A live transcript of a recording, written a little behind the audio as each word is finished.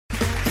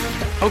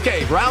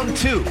Okay, round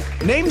two.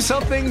 Name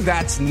something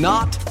that's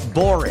not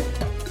boring.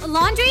 A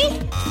laundry?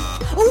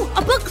 Ooh, a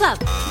book club.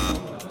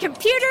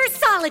 Computer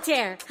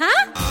solitaire,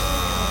 huh?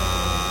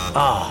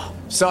 Ah,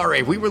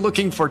 sorry, we were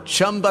looking for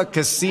Chumba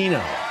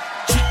Casino.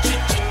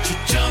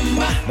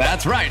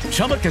 That's right,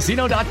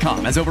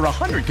 ChumbaCasino.com has over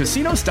 100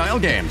 casino-style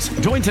games.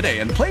 Join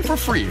today and play for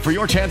free for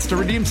your chance to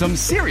redeem some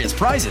serious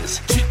prizes.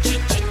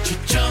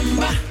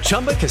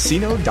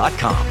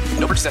 ChumbaCasino.com.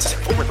 No purchase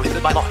necessary. Void where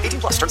prohibited by law.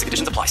 18 plus. Terms and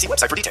conditions apply. See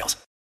website for details.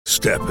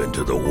 Step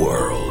into the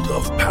world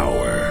of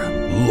power,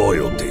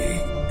 loyalty,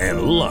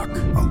 and luck.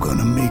 I'm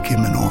gonna make him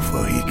an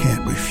offer he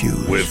can't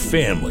refuse. With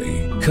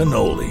family,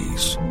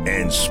 cannolis,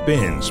 and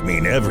spins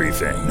mean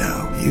everything.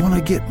 Now, you wanna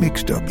get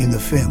mixed up in the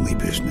family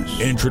business.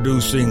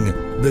 Introducing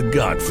The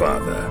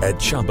Godfather at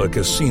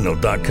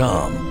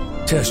ChumbaCasino.com.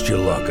 Test your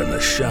luck in the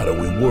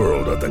shadowy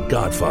world of The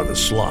Godfather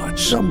slot.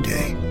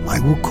 Someday, I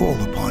will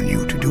call upon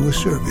you to do a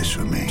service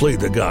for me. Play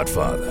The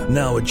Godfather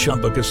now at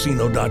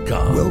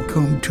ChumbaCasino.com.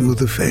 Welcome to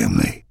the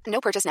family. No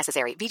purchase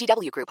necessary.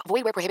 VGW Group.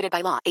 Void where prohibited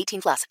by law.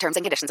 18 plus. Terms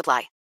and conditions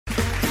apply.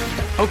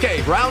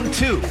 Okay, round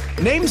two.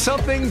 Name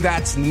something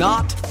that's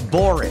not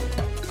boring.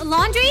 A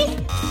laundry?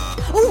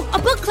 Ooh, a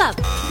book club.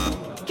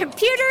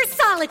 Computer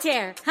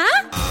solitaire,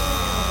 huh?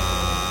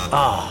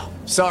 Ah,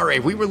 sorry,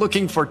 we were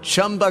looking for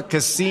Chumba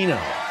Casino.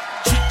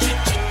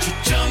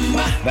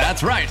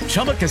 That's right,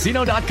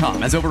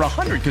 ChumbaCasino.com has over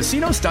 100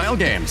 casino-style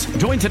games.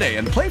 Join today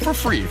and play for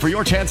free for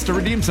your chance to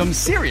redeem some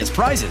serious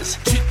prizes.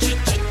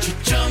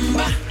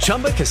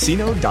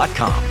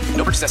 ChumbaCasino.com.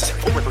 No purchase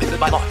necessary. Void where prohibited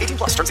by law. 18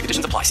 plus. Terms and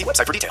conditions apply. See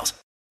website for details.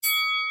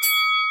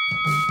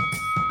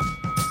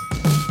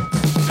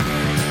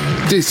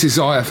 This is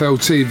IFL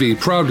TV,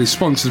 proudly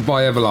sponsored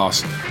by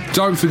Everlast.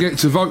 Don't forget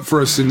to vote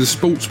for us in the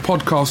Sports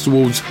Podcast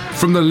Awards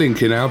from the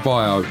link in our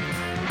bio.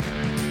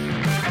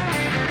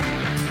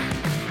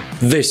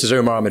 This is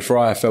Umar Ahmed for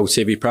IFL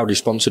TV, proudly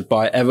sponsored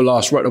by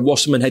Everlast. We're at the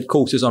Wasserman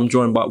headquarters. I'm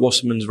joined by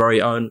Wasserman's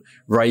very own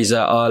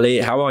Reza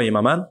Ali. How are you,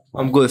 my man?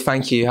 I'm good,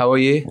 thank you. How are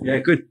you? Yeah,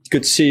 good.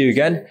 Good to see you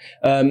again.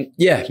 May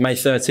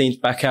 13th,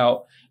 back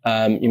out.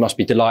 You must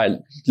be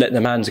delighted. Let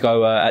the man's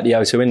go at the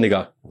O2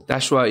 Indigo.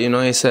 That's right. You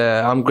know,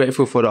 I'm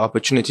grateful for the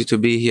opportunity to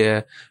be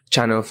here.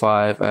 Channel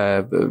 5,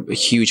 a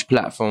huge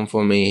platform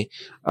for me.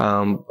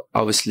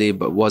 Obviously,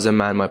 but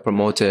Wasserman, my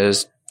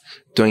promoters,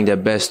 doing their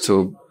best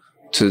to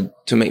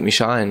make me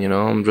shine. You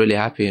know, I'm really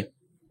happy.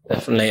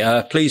 Definitely.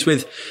 Pleased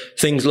with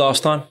things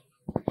last time?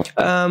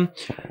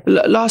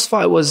 Last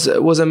fight was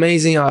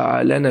amazing.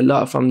 I learned a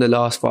lot from the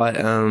last fight.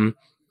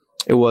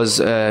 It was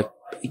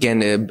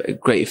again a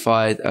great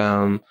fight.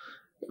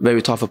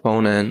 Very tough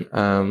opponent.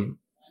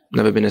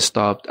 Never been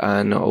stopped,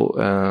 and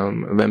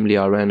Wembley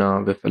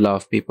Arena with a lot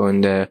of people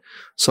in there.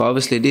 So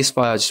obviously, this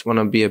fight, I just want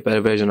to be a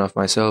better version of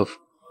myself.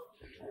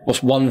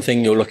 What's one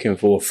thing you're looking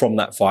for from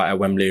that fight at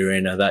Wembley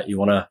Arena that you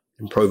want to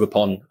improve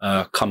upon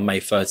come May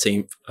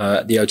 13th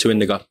at the O2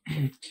 Indigo?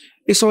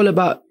 It's all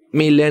about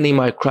me learning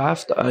my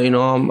craft. I'm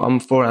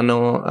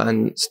 4-0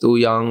 and still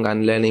young,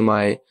 and learning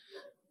my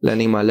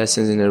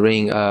lessons in the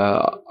ring.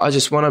 I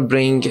just want to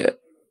bring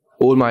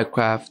all my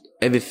craft,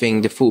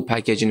 everything, the full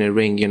package in the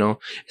ring. You know,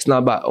 it's not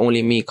about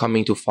only me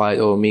coming to fight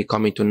or me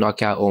coming to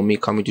knock out or me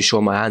coming to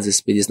show my hands and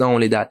speed. It's not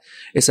only that.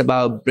 It's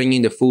about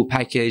bringing the full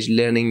package,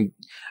 learning,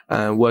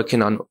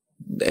 working on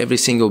every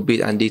single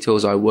bit and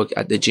details I work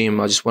at the gym.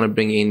 I just want to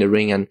bring it in the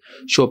ring and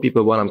show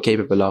people what I'm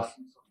capable of.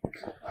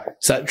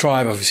 So that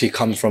drive obviously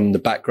comes from the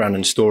background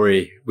and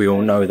story we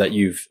all know that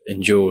you've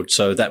endured.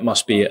 So that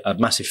must be a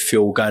massive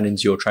fuel going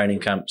into your training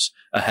camps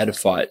ahead of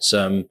fights,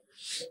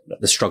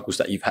 the struggles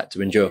that you've had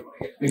to endure.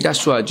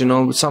 That's right. You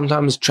know,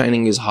 sometimes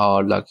training is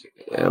hard. Like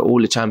all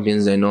the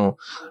champions, they know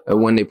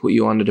when they put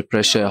you under the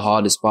pressure,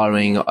 hard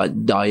sparring,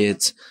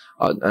 diet,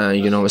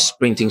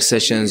 sprinting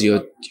sessions,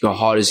 your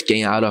heart is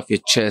getting out of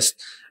your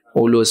chest,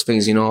 all those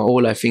things. You know,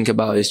 all I think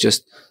about is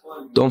just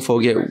don't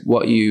forget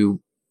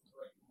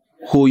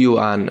who you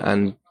are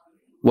and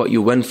what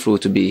you went through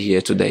to be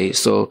here today.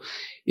 So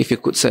if you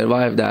could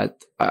survive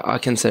that, I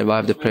can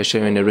survive the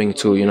pressure in the ring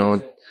too. You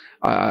know,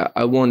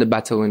 I won the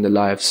battle in the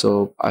life.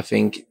 So I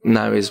think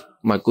now is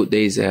my good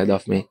days ahead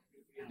of me.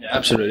 Yeah,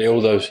 absolutely.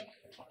 All those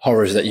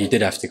horrors that you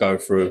did have to go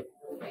through,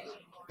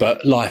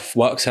 but life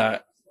works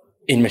out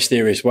in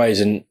mysterious ways,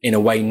 and in a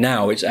way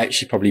now it's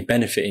actually probably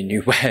benefiting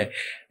you, where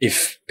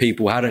if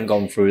people hadn't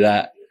gone through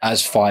that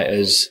as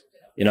fighters,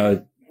 you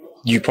know,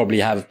 you probably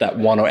have that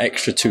 1 or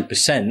extra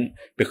 2%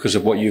 because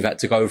of what you've had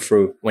to go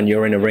through when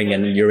you're in a ring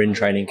and you're in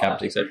training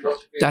camps, etc.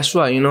 That's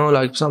right. You know,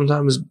 like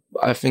sometimes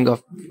I think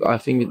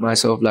with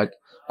myself, like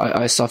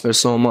I suffer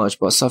so much,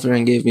 but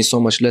suffering gave me so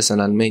much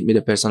lesson and made me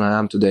the person I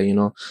am today. You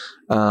know,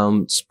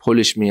 it's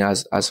polished me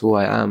as who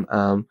I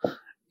am.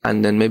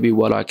 And then maybe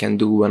what I can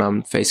do when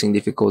I'm facing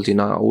difficulty,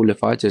 not all the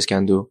fighters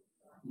can do.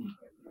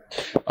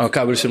 Okay,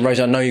 well, listen,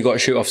 Reza, I know you've got to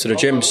shoot off to the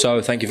gym, so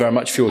thank you very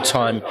much for your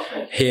time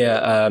here,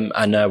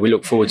 and we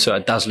look forward to a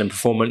dazzling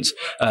performance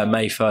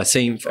May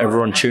 13th.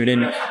 Everyone tune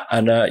in,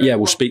 and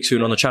we'll speak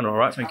soon on the channel, all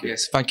right? Thank you.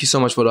 Yes, thank you so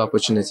much for the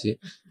opportunity.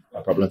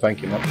 No problem,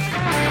 thank you, man.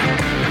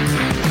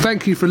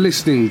 Thank you for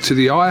listening to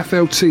the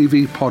IFL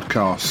TV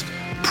podcast,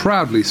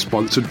 proudly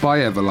sponsored by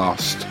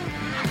Everlast.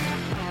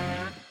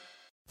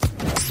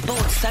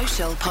 Sports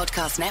Social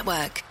Podcast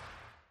Network.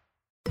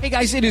 Hey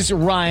guys, it is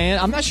Ryan.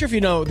 I'm not sure if you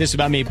know this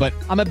about me, but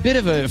I'm a bit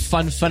of a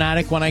fun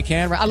fanatic when I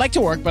can. I like to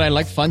work, but I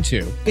like fun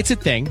too. It's a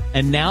thing.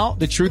 And now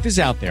the truth is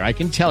out there. I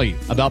can tell you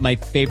about my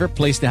favorite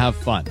place to have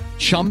fun.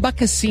 Chumba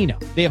Casino.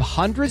 They have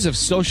hundreds of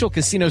social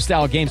casino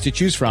style games to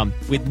choose from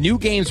with new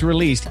games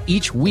released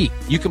each week.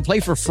 You can play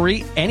for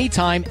free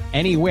anytime,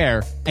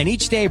 anywhere. And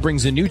each day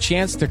brings a new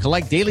chance to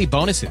collect daily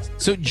bonuses.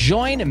 So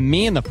join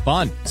me in the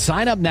fun.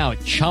 Sign up now at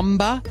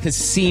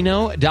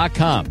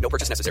ChumbaCasino.com. No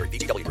purchase necessary.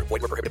 VGW Group.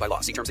 Void where prohibited by law.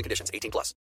 See terms and conditions. 18+.